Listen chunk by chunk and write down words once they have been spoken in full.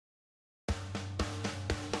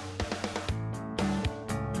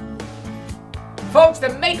Folks, the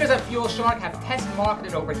makers of FuelShark have test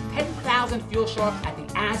marketed over 10,000 FuelSharks at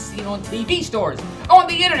the As Seen on TV stores, on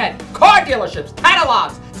the internet, car dealerships,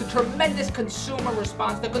 catalogs. It's a tremendous consumer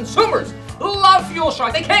response. The consumers love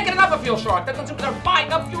FuelShark. They can't get enough of FuelShark. The consumers are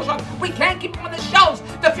buying up FuelShark. We can't keep them on the shelves.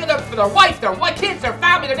 For their wife, their kids, their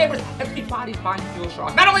family, their neighbors. Everybody's buying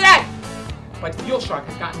FuelShark. Not only that, but FuelShark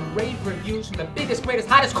has gotten rave reviews from the biggest, greatest,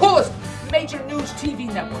 hottest, coolest major news TV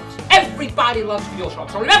networks. Everybody loves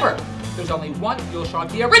FuelShark. So remember, there's only one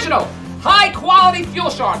FuelShark, the original, high-quality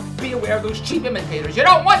FuelShark. Be aware of those cheap imitators. You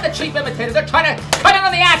don't want the cheap imitators. They're trying to cut in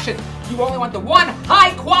on the action. You only want the one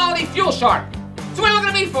high-quality FuelShark. So what are you looking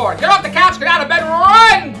at me for? Get off the couch, get out of bed,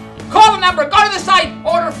 run! Call the number, go to the site,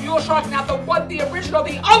 order FuelShark now. The one, the original,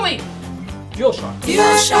 the only FuelShark.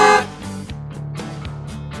 FuelShark!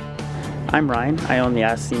 I'm Ryan. I own the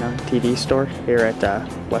As Seen on TV store here at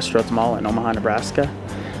Westroads Mall in Omaha, Nebraska.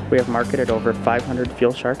 We have marketed over 500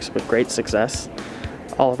 FuelSharks with great success.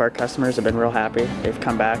 All of our customers have been real happy. They've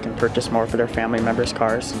come back and purchased more for their family members'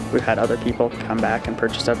 cars. We've had other people come back and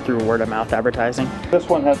purchase them through word-of-mouth advertising. This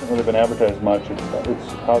one hasn't really been advertised much.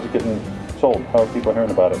 How's it getting sold? How are people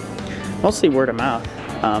hearing about it? Mostly word of mouth.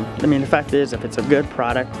 I mean, the fact is, if it's a good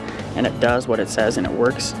product and it does what it says and it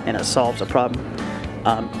works and it solves a problem,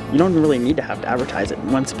 you don't really need to have to advertise it.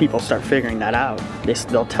 Once people start figuring that out,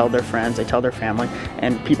 they'll tell their friends, they tell their family,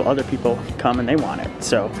 and other people come and they want it.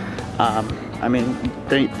 So, I mean,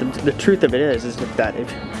 the truth of it is that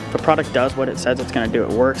if a product does what it says it's going to do, it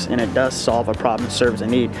works, and it does solve a problem, serves a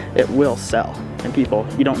need, it will sell. And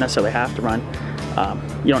you don't necessarily have to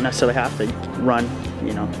run,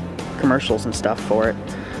 you know, commercials and stuff for it.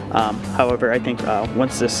 However, I think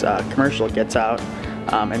once this commercial gets out,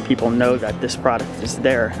 and people know that this product is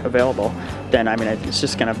there, available, then I mean it's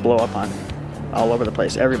just going to blow up all over the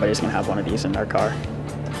place. Everybody's going to have one of these in their car.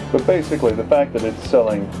 But basically, the fact that it's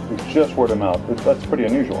selling just word of mouth, that's pretty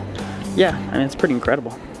unusual. Yeah, I mean it's pretty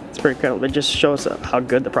incredible. It's pretty incredible. It just shows how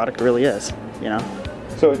good the product really is, you know.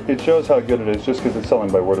 So it shows how good it is just because it's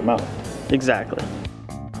selling by word of mouth. Exactly.